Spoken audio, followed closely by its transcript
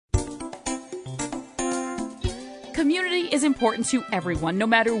Community is important to everyone, no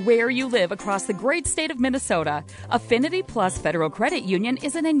matter where you live across the great state of Minnesota. Affinity Plus Federal Credit Union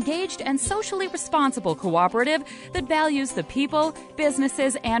is an engaged and socially responsible cooperative that values the people,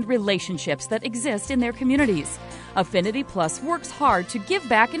 businesses, and relationships that exist in their communities. Affinity Plus works hard to give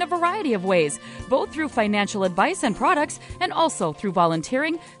back in a variety of ways, both through financial advice and products, and also through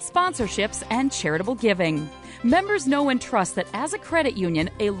volunteering, sponsorships, and charitable giving. Members know and trust that as a credit union,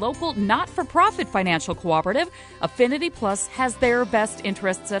 a local not-for-profit financial cooperative, Affinity Plus has their best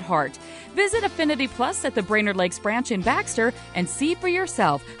interests at heart. Visit Affinity Plus at the Brainerd Lakes branch in Baxter and see for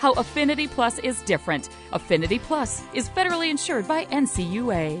yourself how Affinity Plus is different. Affinity Plus is federally insured by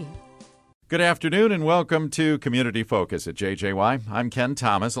NCUA. Good afternoon and welcome to Community Focus at JJY. I'm Ken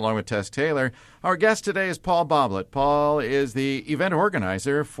Thomas along with Tess Taylor. Our guest today is Paul Boblet. Paul is the event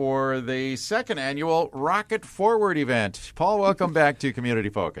organizer for the second annual Rocket Forward event. Paul, welcome back to Community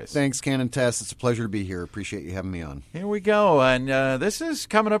Focus. Thanks, Ken and Tess. It's a pleasure to be here. Appreciate you having me on. Here we go. And this is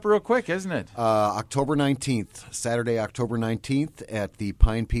coming up real quick, isn't it? October 19th, Saturday, October 19th at the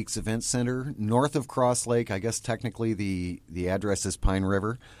Pine Peaks Event Center, north of Cross Lake. I guess technically the address is Pine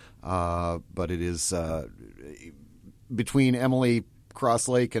River. But it is between Emily, Cross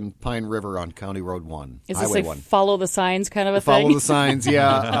Lake, and Pine River on County Road 1. Is this like follow the signs kind of a thing? Follow the signs,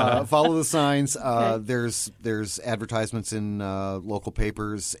 yeah. Follow the signs. Okay. There's advertisements in local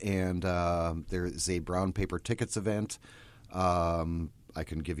papers, and there is a brown paper tickets event. I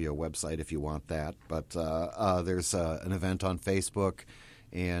can give you a website if you want that. But there's an event on Facebook.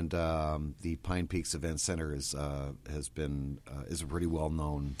 And the Pine Peaks Event Center is a pretty well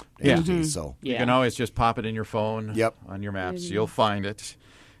known entity. Mm-hmm. So you can always just pop it in your phone. Yep. On your maps, you'll find it.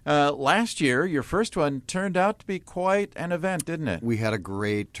 Last year, your first one turned out to be quite an event, didn't it? We had a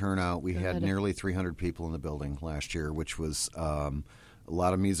great turnout. We had nearly 300 people in the building last year, which was a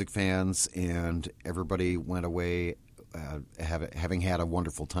lot of music fans, and everybody went away having had a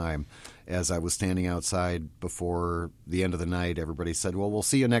wonderful time. As I was standing outside before the end of the night, everybody said, well, we'll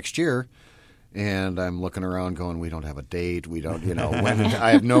see you next year. And I'm looking around going, we don't have a date. We don't, when.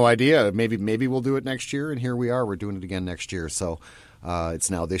 I have no idea. Maybe we'll do it next year. And here we are. We're doing it again next year. So it's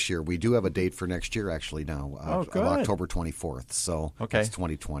now this year. We do have a date for next year, actually, now, of October 24th. So it's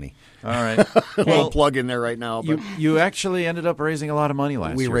 2020. All right. Well, plug in there right now. But you actually ended up raising a lot of money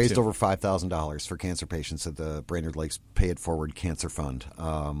last year. We raised over $5,000 for cancer patients at the Brainerd Lakes Pay It Forward Cancer Fund,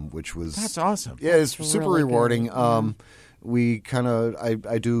 which was... That's awesome. Yeah, it's super really rewarding. We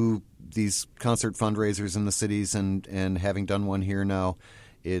I do these concert fundraisers in the cities, and having done one here now,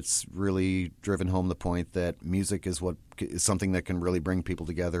 it's really driven home the point that music is something that can really bring people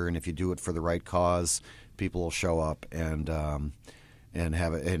together, and if you do it for the right cause, people will show up and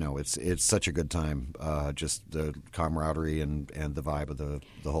have it. It's such a good time. Just the camaraderie and the vibe of the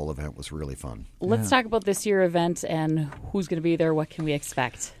whole event was really fun. Let's talk about this year event and who's going to be there. What can we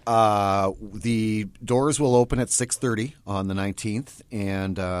expect? The doors will open at 6:30 on the 19th,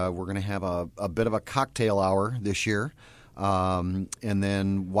 and we're going to have a bit of a cocktail hour this year. And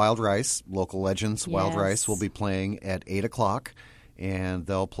then Wild Rice, local legends, yes. Wild Rice will be playing at 8 o'clock. And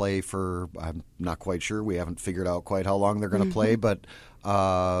they'll play for, I'm not quite sure. We haven't figured out quite how long they're going to play, but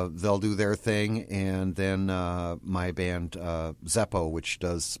they'll do their thing. And then my band, Zeppo, which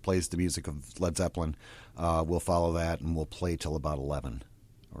plays the music of Led Zeppelin, will follow that, and we'll play till about 11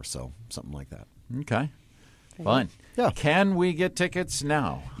 or so, something like that. Okay. Fun. Yeah. Can we get tickets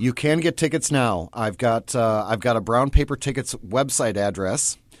now? You can get tickets now. I've got a Brown Paper Tickets website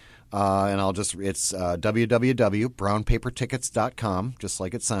address. And it's www.brownpapertickets.com, just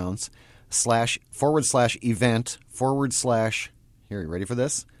like it sounds, //event / here, you ready for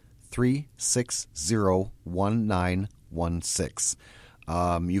this? 360-1916.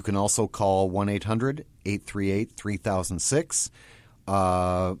 You can also call 1-800-838-3006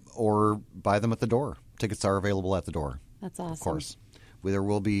 or buy them at the door. Tickets are available at the door. That's awesome. Of course. There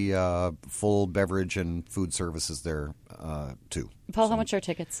will be full beverage and food services there, too. Paul, how much are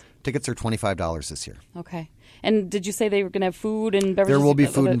tickets? Tickets are $25 this year. Okay. And did you say they were going to have food and beverages? There will be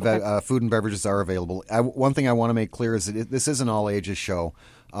food and beverages are available. One thing I want to make clear is that this is an all-ages show.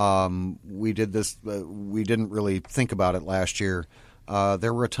 We did this. We didn't really think about it last year.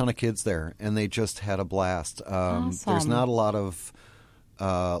 There were a ton of kids there, and they just had a blast. Awesome. There's not a lot of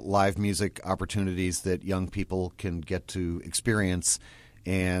live music opportunities that young people can get to experience,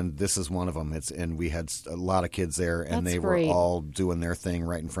 and this is one of them. And we had a lot of kids there, and That's they great. were all doing their thing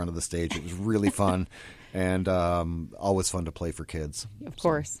right in front of the stage. It was really fun, and always fun to play for kids. Of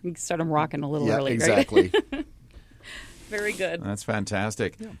course. You can start them rocking a little yeah, early, exactly. right? Very good. That's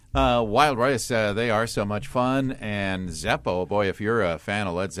fantastic. Wild Rice, they are so much fun. And Zeppo, boy, if you're a fan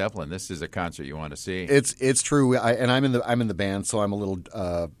of Led Zeppelin, this is a concert you want to see. It's true. I'm in the band, so I'm a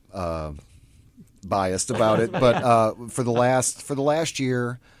little biased about it. But for the last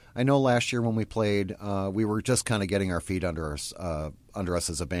year, I know last year when we played, we were just kind of getting our feet under us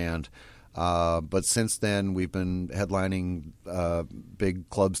as a band. But since then, we've been headlining big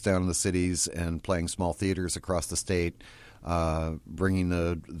clubs down in the cities and playing small theaters across the state, bringing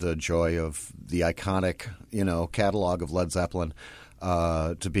the joy of the iconic, catalog of Led Zeppelin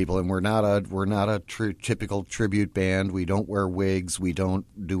to people. And we're not a typical tribute band. We don't wear wigs. We don't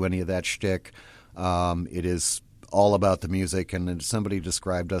do any of that shtick. It is all about the music, and somebody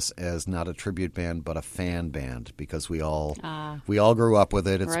described us as not a tribute band but a fan band because we all grew up with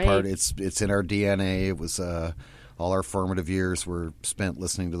it. It's right. It's in our DNA. It was all our formative years were spent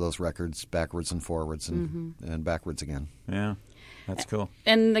listening to those records backwards and forwards and backwards again. Yeah, that's cool.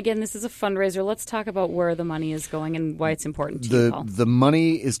 And again, this is a fundraiser. Let's talk about where the money is going and why it's important to you, Paul. The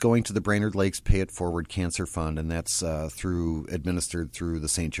money is going to the Brainerd Lakes Pay It Forward Cancer Fund, and that's administered through the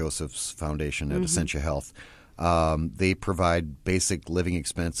St. Joseph's Foundation at Essentia Health. They provide basic living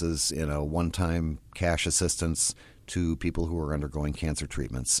expenses in a one-time cash assistance to people who are undergoing cancer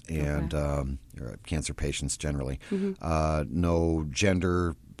treatments and cancer patients generally. No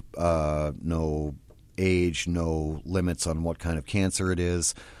gender, no age, no limits on what kind of cancer it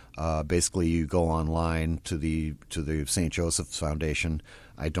is. Basically, you go online to the St. Joseph's Foundation.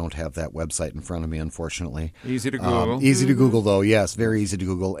 I don't have that website in front of me, unfortunately. Easy to Google. Easy to Google, though. Yes, very easy to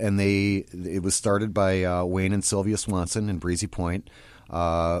Google. And it was started by Wayne and Sylvia Swanson in Breezy Point,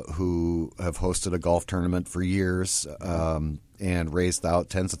 who have hosted a golf tournament for years and raised out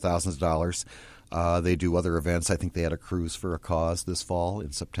tens of thousands of dollars. They do other events. I think they had a cruise for a cause this fall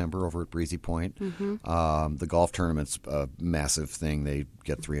in September over at Breezy Point. The golf tournament's a massive thing. They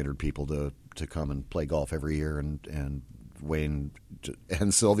get 300 people to come and play golf every year, and Wayne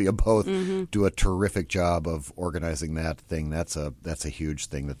and Sylvia both do a terrific job of organizing that thing. That's a huge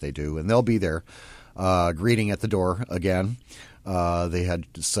thing that they do, and they'll be there greeting at the door again. They had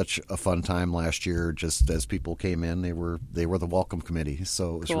such a fun time last year. Just as people came in, they were the welcome committee.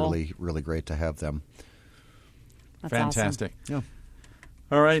 So it was really, really great to have them. That's fantastic. Awesome. Yeah.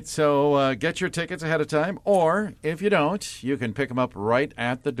 All right, so get your tickets ahead of time, or if you don't, you can pick them up right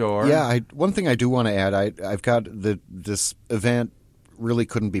at the door. Yeah, one thing I do want to add, I've got this event really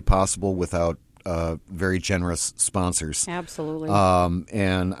couldn't be possible without very generous sponsors. Absolutely.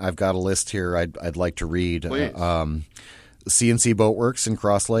 And I've got a list here I'd like to read. Please. CNC Boatworks in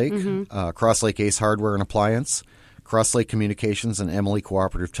Cross Lake, Cross Lake Ace Hardware and Appliance, Cross Lake Communications and Emily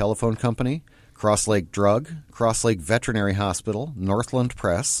Cooperative Telephone Company, Cross Lake Drug, Cross Lake Veterinary Hospital, Northland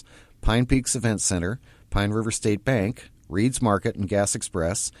Press, Pine Peaks Event Center, Pine River State Bank, Reed's Market and Gas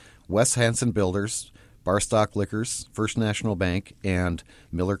Express, Wes Hansen Builders, Barstock Liquors, First National Bank, and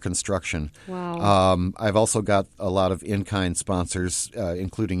Miller Construction. Wow. I've also got a lot of in-kind sponsors,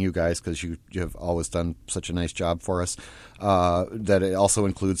 including you guys, because you have always done such a nice job for us. That it also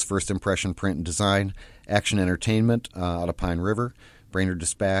includes First Impression Print and Design, Action Entertainment out of Pine River, Brainerd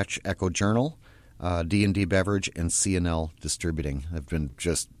Dispatch, Echo Journal, D&D Beverage, and C&L Distributing. Have been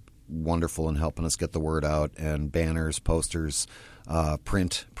just wonderful in helping us get the word out, and banners, posters,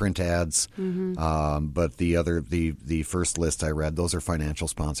 print ads. But the first list I read, those are financial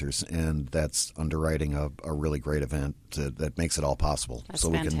sponsors, and that's underwriting a really great event that makes it all possible. That's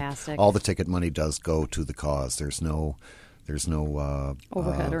so fantastic. All the ticket money does go to the cause. There's no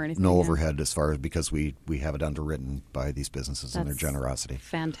overhead or anything. No overhead as far as because we have it underwritten by these businesses and their generosity.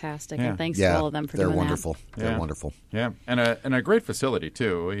 Fantastic. Yeah. And thanks to all of them for doing they're wonderful. that. They're wonderful. Yeah, and a great facility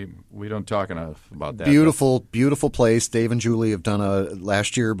too. We don't talk enough about that. Beautiful place. Dave and Julie have done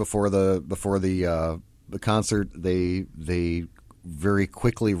last year before the concert. They very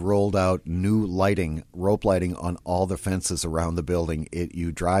quickly rolled out new rope lighting on all the fences around the building.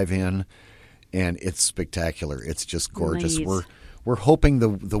 You drive in, and it's spectacular. It's just gorgeous. Nice. We're hoping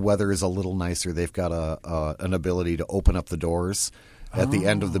the weather is a little nicer. They've got an ability to open up the doors at the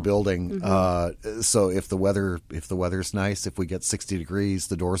end of the building. So if the weather's nice, if we get 60 degrees,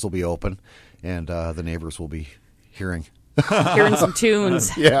 the doors will be open, and the neighbors will be hearing some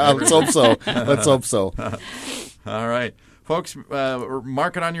tunes. Yeah, let's hope so. Let's hope so. All right. Folks,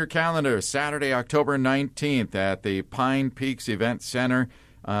 mark it on your calendar. Saturday, October 19th at the Pine Peaks Event Center.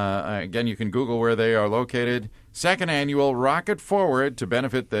 Again, you can Google where they are located. Second annual Rocket Forward to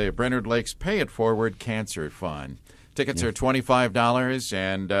benefit the Brainerd Lakes Pay It Forward Cancer Fund. Tickets are $25,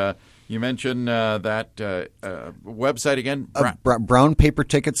 and You mentioned that website again?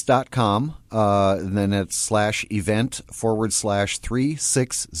 Brownpapertickets.com, and then it's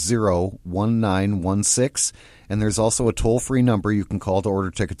 /event/3601916. And there's also a toll-free number you can call to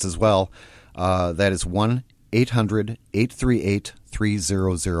order tickets as well. That is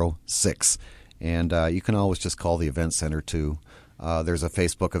 1-800-838-3006. And you can always just call the event center, too. There's a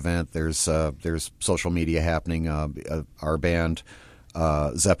Facebook event. There's social media happening. Our band,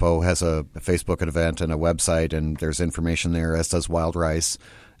 Zeppo, has a Facebook event and a website, and there's information there, as does Wild Rice.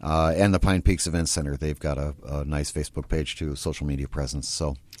 And the Pine Peaks Event Center. They've got a nice Facebook page, too, social media presence.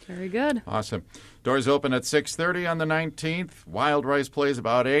 So very good. Awesome. Doors open at 6:30 on the 19th. Wild Rice plays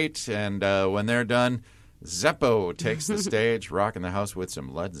about 8, and when they're done, Zeppo takes the stage, rocking the house with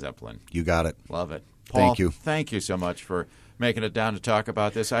some Led Zeppelin. You got it. Love it. Paul, Thank you. Thank you so much for making it down to talk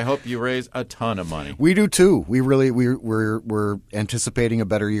about this. I hope you raise a ton of money. We do too. We're anticipating a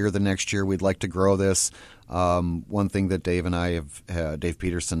better year than next year. We'd like to grow this. One thing that Dave and I have, Dave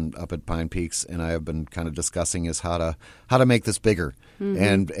Peterson up at Pine Peaks, and I have been kind of discussing is how to make this bigger,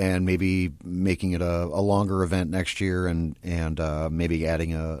 and maybe making it a longer event next year, and maybe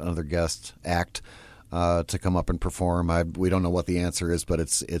adding another guest act to come up and perform. We don't know what the answer is, but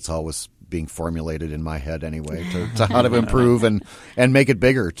it's always being formulated in my head anyway to how to improve and make it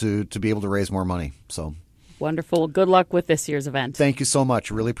bigger to be able to raise more money. So wonderful. Good luck with this year's event. Thank you so much.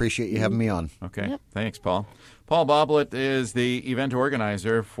 Really appreciate you having me on. Okay. Yep. Thanks, Paul. Paul Boblet is the event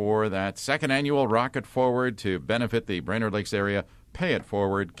organizer for that second annual Rocket Forward to benefit the Brainerd Lakes area Pay It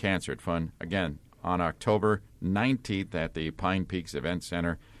Forward Cancer Fund. Again, on October 19th at the Pine Peaks Event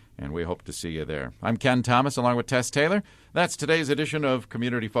Center, and we hope to see you there. I'm Ken Thomas along with Tess Taylor. That's today's edition of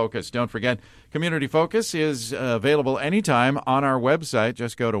Community Focus. Don't forget, Community Focus is available anytime on our website.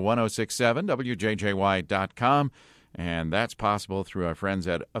 Just go to 1067wjjy.com, and that's possible through our friends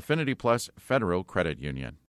at Affinity Plus Federal Credit Union.